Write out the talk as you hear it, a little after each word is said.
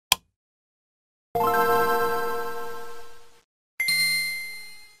Today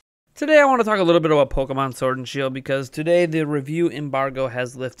I want to talk a little bit about Pokemon Sword and Shield because today the review embargo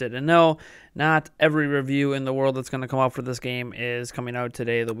has lifted. And no, not every review in the world that's going to come out for this game is coming out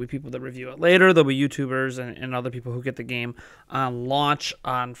today. There'll be people that review it later. There'll be YouTubers and other people who get the game on launch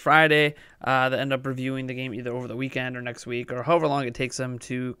on Friday that end up reviewing the game either over the weekend or next week or however long it takes them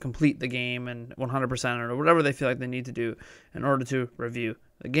to complete the game and 100% or whatever they feel like they need to do in order to review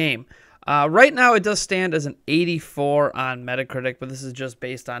the game. Right now, it does stand as an 84 on Metacritic, but this is just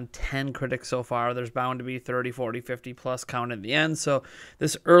based on 10 critics so far. There's bound to be 30, 40, 50 plus count at the end, so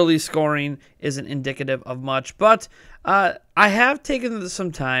this early scoring isn't indicative of much. But I have taken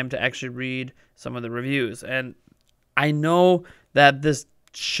some time to actually read some of the reviews, and I know that this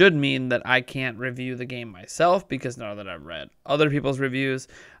should mean that I can't review the game myself because now that I've read other people's reviews,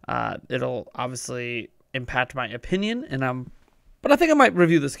 it'll obviously impact my opinion, but I think I might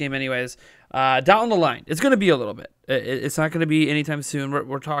review this game anyways. Down the line, it's going to be a little bit. It's not going to be anytime soon.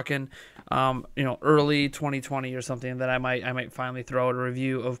 We're talking, early 2020 or something that I might finally throw out a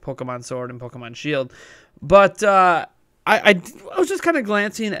review of Pokemon Sword and Pokemon Shield. But I was just kind of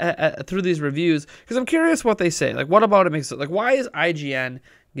glancing through these reviews because I'm curious what they say. Like, what about it makes it like? Why is IGN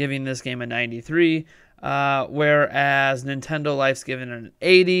giving this game a 93? Whereas Nintendo Life's giving it an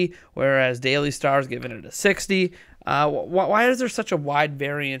 80, whereas Daily Star's giving it a 60. Why is there such a wide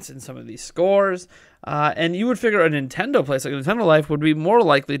variance in some of these scores? And you would figure a Nintendo place like Nintendo Life would be more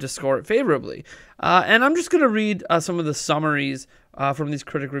likely to score it favorably. And I'm just going to read some of the summaries from these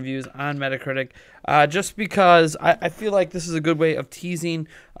critic reviews on Metacritic, just because I feel like this is a good way of teasing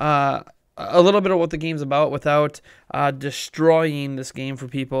a little bit of what the game's about without destroying this game for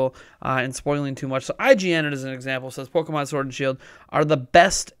people and spoiling too much. So IGN, as an example, says Pokemon Sword and Shield are the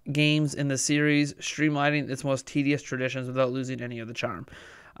best games in the series, streamlining its most tedious traditions without losing any of the charm.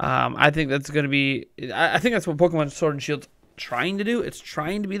 I think that's going to be... I think that's what Pokemon Sword and Shield's trying to do. It's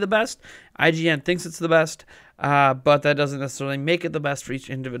trying to be the best. IGN thinks it's the best, but that doesn't necessarily make it the best for each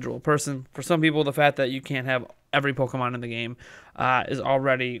individual person. For some people, the fact that you can't have every Pokemon in the game is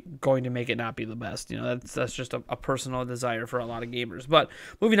already going to make it not be the best. That's just a personal desire for a lot of gamers. But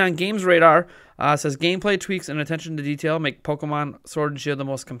moving on, Games Radar says gameplay tweaks and attention to detail make Pokemon Sword and Shield the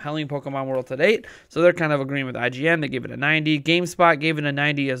most compelling Pokemon world to date. So they're kind of agreeing with IGN. They gave it a 90. GameSpot gave it a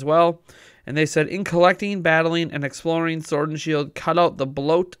 90 as well. And they said, in collecting, battling, and exploring Sword and Shield, cut out the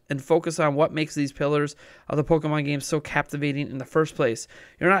bloat and focus on what makes these pillars of the Pokemon game so captivating in the first place.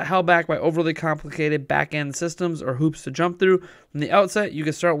 You're not held back by overly complicated back-end systems or hoops to jump through. From the outset, you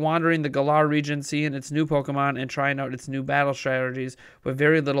can start wandering the Galar region, seeing its new Pokemon, and trying out its new battle strategies with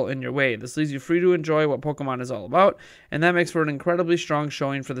very little in your way. This leaves you free to enjoy what Pokemon is all about, and that makes for an incredibly strong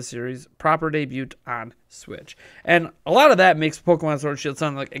showing for the series' proper debut on Switch. And a lot of that makes Pokemon Sword and Shield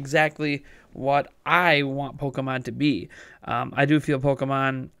sound like exactly what I want Pokemon to be. I do feel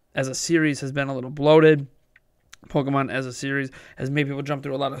Pokemon as a series has been a little bloated. Pokemon as a series has made people jump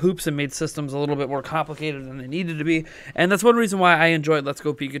through a lot of hoops and made systems a little bit more complicated than they needed to be. And that's one reason why I enjoyed Let's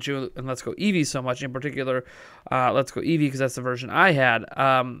Go Pikachu and Let's Go Eevee so much. In particular, Let's Go Eevee, because that's the version I had.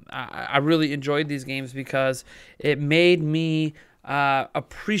 I really enjoyed these games because it made me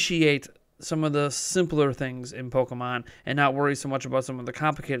appreciate some of the simpler things in Pokemon and not worry so much about some of the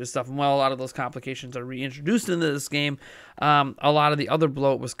complicated stuff. And while a lot of those complications are reintroduced into this game, a lot of the other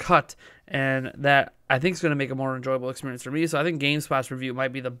bloat was cut, and that I think is going to make a more enjoyable experience for me. So I think GameSpot's review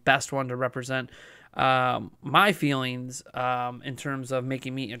might be the best one to represent my feelings in terms of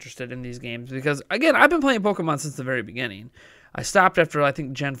making me interested in these games. Because, again, I've been playing Pokemon since the very beginning. I stopped after, I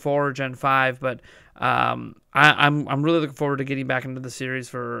think, Gen 4 or Gen 5, but I'm really looking forward to getting back into the series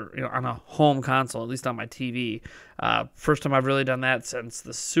for on a home console, at least on my TV. First time I've really done that since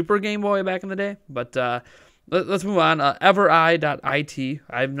the Super Game Boy back in the day. But let's move on. Evereye.it.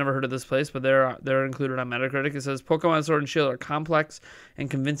 I've never heard of this place, but they're included on Metacritic. It says Pokemon Sword and Shield are complex and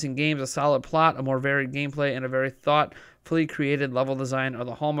convincing games, a solid plot, a more varied gameplay, and a very thoughtfully created level design are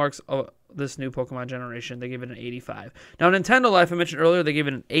the hallmarks of this new Pokemon generation. They gave it an 85. Now, Nintendo Life, I mentioned earlier, they gave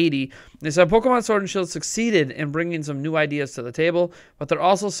it an 80. They said Pokemon Sword and Shield succeeded in bringing some new ideas to the table, but they're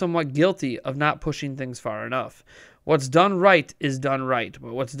also somewhat guilty of not pushing things far enough. What's done right is done right,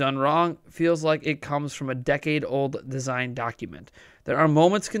 but what's done wrong feels like it comes from a decade-old design document. There are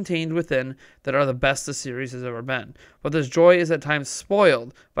moments contained within that are the best the series has ever been, but this joy is at times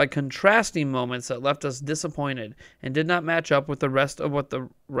spoiled by contrasting moments that left us disappointed and did not match up with the rest of what the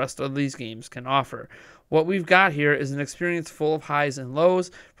rest of these games can offer. What we've got here is an experience full of highs and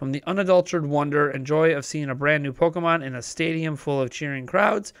lows, from the unadulterated wonder and joy of seeing a brand new Pokemon in a stadium full of cheering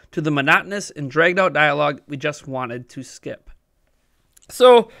crowds, to the monotonous and dragged out dialogue we just wanted to skip.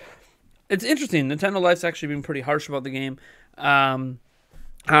 So, it's interesting. Nintendo Life's actually been pretty harsh about the game. I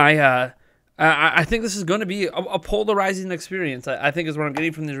think this is going to be a polarizing experience. I think is what I'm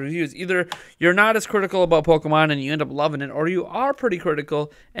getting from these reviews. Either you're not as critical about Pokemon and you end up loving it, or you are pretty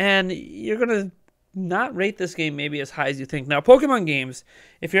critical and you're going to not rate this game maybe as high as you think. Now, Pokemon games,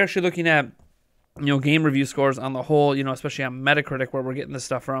 if you're actually looking at game review scores on the whole, especially on Metacritic where we're getting this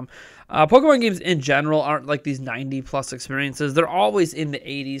stuff from, Pokemon games in general aren't like these 90-plus experiences. They're always in the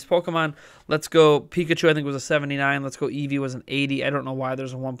 80s. Pokemon Let's Go Pikachu, I think, was a 79. Let's Go Eevee was an 80. I don't know why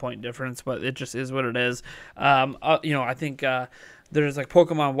there's a 1-point difference, but it just is what it is. I think there's like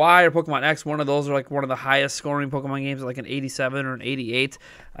Pokemon Y or Pokemon X. One of those are like one of the highest scoring Pokemon games, like an 87 or an 88.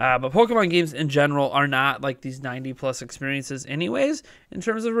 But Pokemon games in general are not like these 90-plus experiences anyways in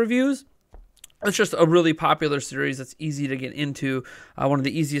terms of reviews. It's just a really popular series that's easy to get into, one of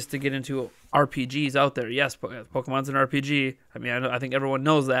the easiest to get into RPGs out there. Yes, Pokemon's an RPG. I mean, I think everyone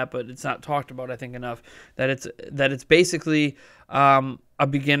knows that, but it's not talked about, I think, enough. That it's basically a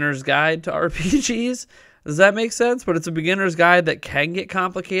beginner's guide to RPGs. Does that make sense? But it's a beginner's guide that can get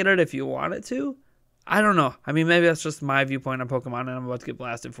complicated if you want it to. I don't know. I mean, maybe that's just my viewpoint on Pokemon, and I'm about to get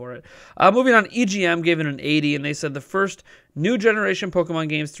blasted for it. Moving on, EGM gave it an 80, and they said the first new generation Pokemon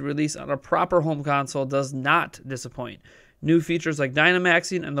games to release on a proper home console does not disappoint. New features like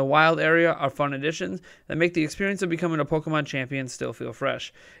Dynamaxing and the Wild Area are fun additions that make the experience of becoming a Pokemon champion still feel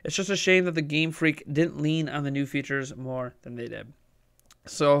fresh. It's just a shame that the Game Freak didn't lean on the new features more than they did.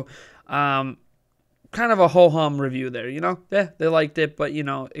 So, kind of a ho-hum review there, Yeah, they liked it, but,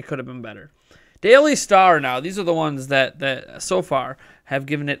 it could have been better. Daily Star now. These are the ones that so far have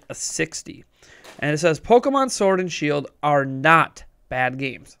given it a 60. And it says, Pokemon Sword and Shield are not bad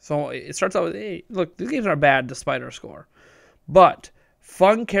games. So it starts out with, hey, look, these games are bad despite our score. But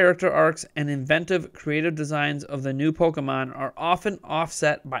fun character arcs and inventive creative designs of the new Pokemon are often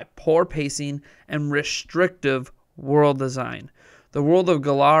offset by poor pacing and restrictive world design. The world of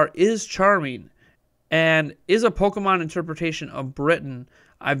Galar is charming and is a Pokemon interpretation of Britain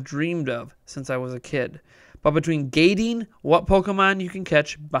I've dreamed of since I was a kid. But between gating what Pokemon you can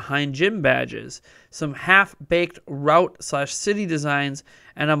catch behind gym badges, some half-baked route/city designs,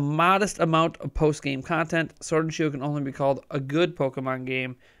 and a modest amount of post-game content, Sword and Shield can only be called a good Pokemon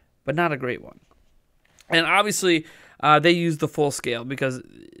game, but not a great one. And obviously, they used the full scale because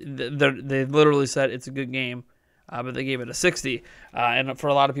they literally said it's a good game. But they gave it a 60, and for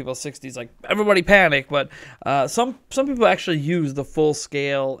a lot of people, 60 is like everybody panic. But some people actually use the full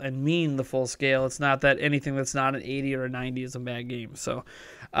scale and mean the full scale. It's not that anything that's not an 80 or a 90 is a bad game. So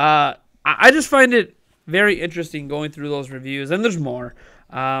I just find it very interesting going through those reviews, and there's more.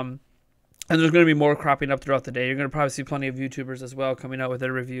 And there's going to be more cropping up throughout the day. You're going to probably see plenty of YouTubers as well coming out with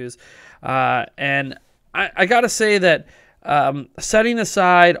their reviews. And I got to say that. Setting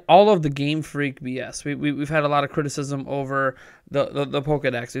aside all of the Game Freak BS, we've had a lot of criticism over the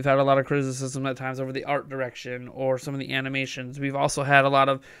Pokedex. We've had a lot of criticism at times over the art direction or some of the animations. We've also had a lot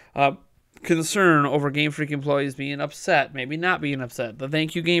of concern over Game Freak employees being upset, maybe not being upset. The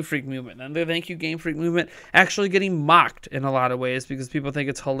Thank You Game Freak movement, and the Thank You Game Freak movement actually getting mocked in a lot of ways because people think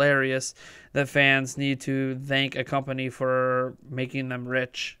it's hilarious that fans need to thank a company for making them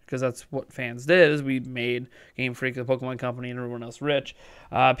rich, because that's what fans did, is we made Game Freak, the Pokemon company, and everyone else rich.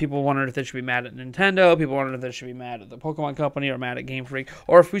 People wondered if they should be mad at Nintendo. People wondered if they should be mad at the Pokemon company or mad at Game Freak,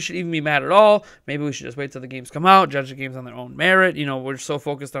 or if we should even be mad at all. Maybe we should just wait till the games come out, judge the games on their own merit. We're so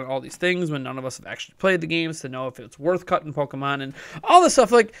focused on all these things when none of us have actually played the games to know if it's worth cutting Pokemon and all this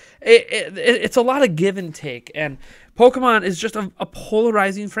stuff. Like, it's a lot of give and take, and Pokemon is just a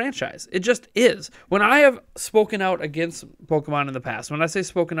polarizing franchise. It just is. When I have spoken out against Pokemon in the past, when I say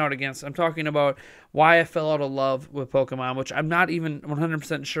spoken out against, I'm talking about why I fell out of love with Pokemon, which I'm not even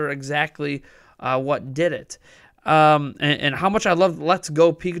 100% sure exactly what did it. And how much I love Let's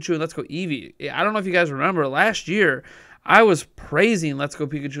Go Pikachu and Let's Go Eevee. I don't know if you guys remember, last year I was praising Let's Go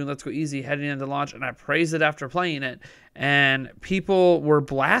Pikachu and Let's Go Eevee heading into launch, and I praised it after playing it, and people were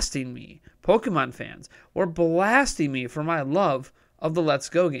blasting me. Pokemon fans were blasting me for my love of the Let's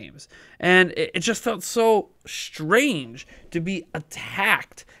Go games. And it just felt so strange to be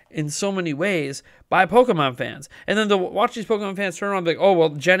attacked in so many ways by Pokemon fans. And then to watch these Pokemon fans turn around and be like, oh, well,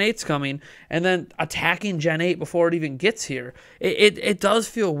 Gen 8's coming, and then attacking Gen 8 before it even gets here. It does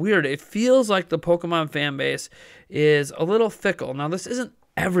feel weird. It feels like the Pokemon fan base is a little fickle. Now, this isn't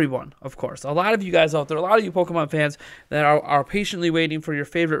everyone, of course. A lot of you guys out there, a lot of you Pokemon fans that are patiently waiting for your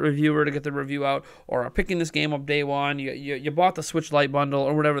favorite reviewer to get the review out, or are picking this game up day one. You bought the Switch Lite bundle,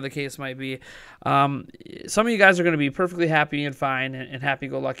 or whatever the case might be. Some of you guys are going to be perfectly happy and fine and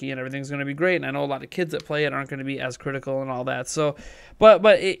happy-go-lucky, and everything's going to be great. And I know a lot of kids that play it aren't going to be as critical and all that. So, but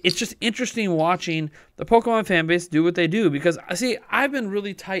it's just interesting watching the Pokemon fan base do what they do, because see, I've been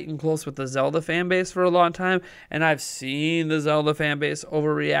really tight and close with the Zelda fan base for a long time, and I've seen the Zelda fan base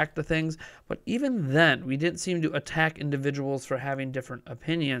overreact to things, but even then we didn't seem to attack individuals for having different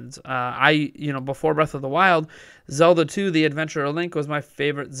opinions. Before Breath of the Wild, Zelda 2 The Adventure of Link was my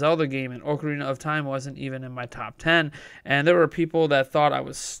favorite Zelda game, and Ocarina of Time wasn't even in my top 10, and there were people that thought I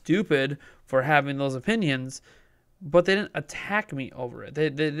was stupid for having those opinions, but they didn't attack me over it.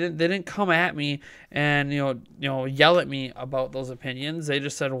 They didn't come at me and yell at me about those opinions. They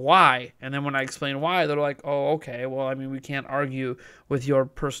just said why, and then when I explained why, they're like, "Oh, okay. Well, I mean, we can't argue with your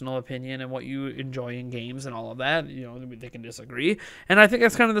personal opinion and what you enjoy in games and all of that. They can disagree." And I think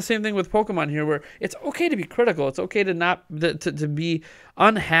that's kind of the same thing with Pokemon here, where it's okay to be critical. It's okay to not to be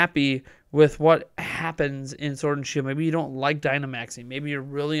unhappy with what happens in Sword and Shield. Maybe you don't like Dynamaxing. Maybe you're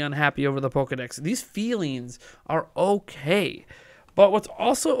really unhappy over the Pokedex. These feelings are okay. But what's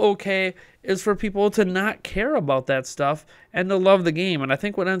also okay is for people to not care about that stuff and to love the game. And I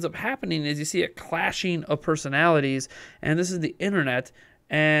think what ends up happening is you see a clashing of personalities, and this is the internet,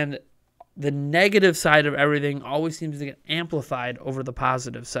 and the negative side of everything always seems to get amplified over the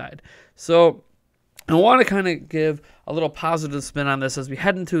positive side. So I want to kind of give a little positive spin on this as we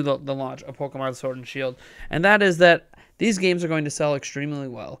head into the launch of Pokemon Sword and Shield, and that is that these games are going to sell extremely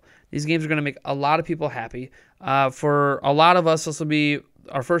well. These games are going to make a lot of people happy. For a lot of us, this will be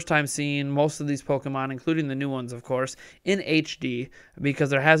our first time seeing most of these Pokemon, including the new ones, of course, in HD,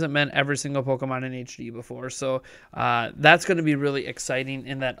 because there hasn't been every single Pokemon in HD before. So that's going to be really exciting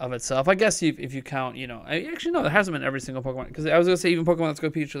in that of itself. I guess if you count, actually, no, there hasn't been every single Pokemon, because I was going to say even Pokemon Let's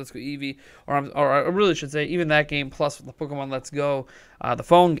Go Pikachu, Let's Go Eevee, or I really should say even that game plus the Pokemon Let's Go, the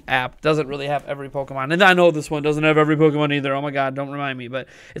phone app doesn't really have every Pokemon. And I know this one doesn't have every Pokemon either. Oh my God, don't remind me. But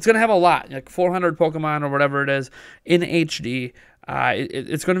it's going to have a lot, like 400 Pokemon or whatever it is in HD.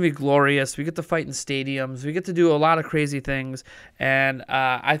 It's going to be glorious. We get to fight in stadiums. We get to do a lot of crazy things. And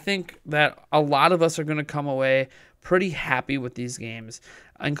I think that a lot of us are going to come away pretty happy with these games,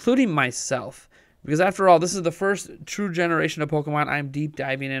 including myself. Because after all, this is the first true generation of Pokemon I'm deep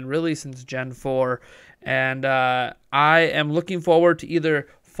diving in, really since Gen 4. And I am looking forward to either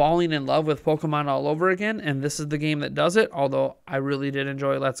falling in love with Pokemon all over again, and this is the game that does it, although I really did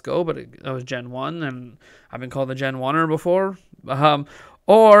enjoy Let's Go, but it was Gen 1, and I've been called the Gen 1er before.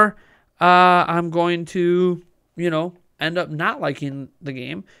 Or I'm going to, end up not liking the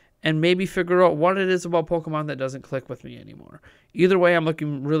game and maybe figure out what it is about Pokemon that doesn't click with me anymore. Either way, I'm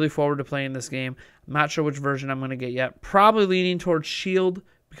looking really forward to playing this game. I'm not sure which version I'm going to get yet. Probably leaning towards Shield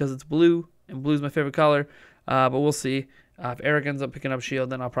because it's blue, and blue is my favorite color, but we'll see. If Eric ends up picking up Shield,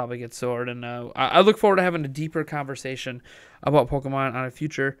 then I'll probably get Sword. And I look forward to having a deeper conversation about Pokemon on a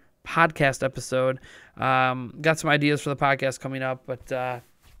future podcast episode. Got some ideas for the podcast coming up, but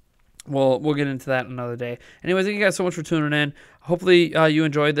we'll get into that another day. Anyways, thank you guys so much for tuning in. Hopefully you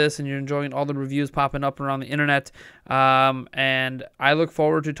enjoyed this and you're enjoying all the reviews popping up around the internet. And I look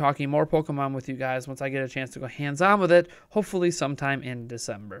forward to talking more Pokemon with you guys once I get a chance to go hands-on with it, hopefully sometime in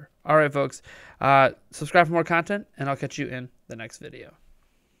December. All right, folks. Subscribe for more content, and I'll catch you in the next video.